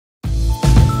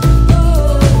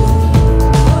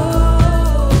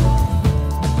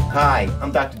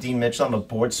I'm Dr. Dean Mitchell. I'm a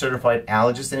board-certified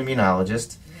allergist and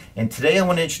immunologist. And today I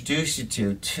want to introduce you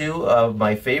to two of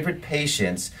my favorite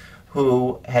patients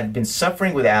who had been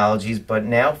suffering with allergies but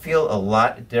now feel a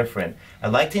lot different.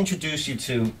 I'd like to introduce you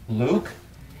to Luke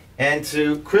and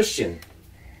to Christian.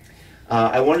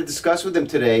 I want to discuss with them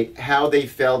today how they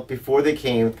felt before they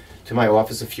came to my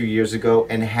office a few years ago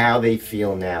and how they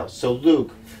feel now. So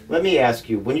Luke, let me ask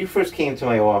you, when you first came to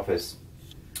my office,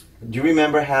 do you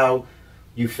remember how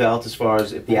you felt as far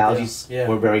as if the allergies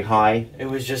were very high? It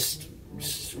was just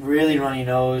really runny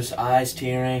nose, eyes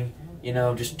tearing, you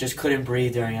know, just couldn't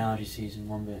breathe during allergy season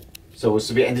one bit. So it was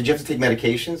severe. And did you have to take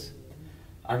medications?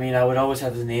 I mean, I would always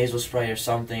have the nasal spray or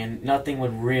something, and nothing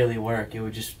would really work. It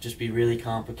would just be really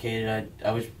complicated.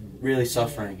 I was really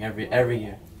suffering every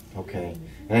year. Okay.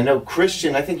 And I know,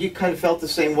 Christian, I think you kind of felt the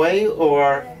same way,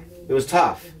 or it was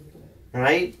tough,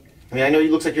 right? I mean, I know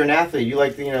you look like you're an athlete. You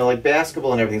like, you know, like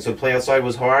basketball and everything. So play outside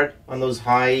was hard on those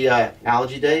high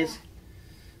allergy days?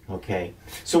 Okay.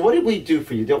 So what did we do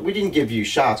for you? We didn't give you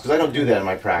shots, because I don't do that in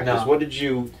my practice. No. What did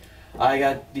you... I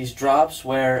got these drops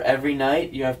where every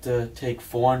night you have to take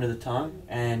 4 under the tongue,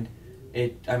 and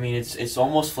it's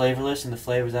almost flavorless, and the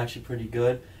flavor is actually pretty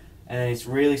good, and it's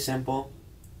really simple,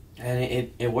 and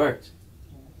it worked.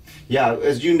 Yeah,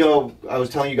 as you know, I was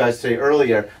telling you guys today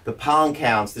earlier, the pollen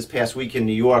counts this past week in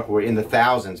New York were in the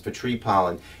thousands for tree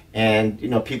pollen. And, you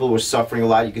know, people were suffering a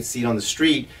lot. You could see it on the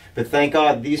street. But thank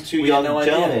God, these two young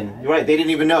gentlemen, right, they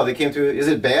didn't even know. They came through, is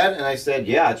it bad? And I said,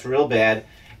 yeah, it's real bad.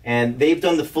 And they've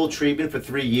done the full treatment for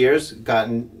 3 years.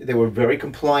 They were very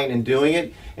compliant in doing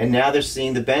it. And now they're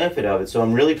seeing the benefit of it. So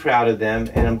I'm really proud of them.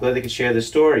 And I'm glad they could share this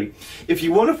story. If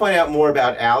you want to find out more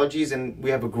about allergies, and we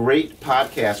have a great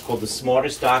podcast called The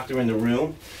Smartest Doctor in the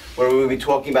Room, where we will be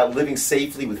talking about living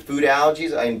safely with food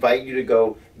allergies. I invite you to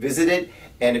go visit it.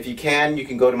 And if you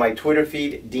can go to my Twitter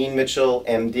feed, Dean Mitchell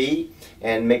MD,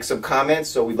 and make some comments.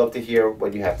 So we'd love to hear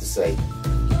what you have to say.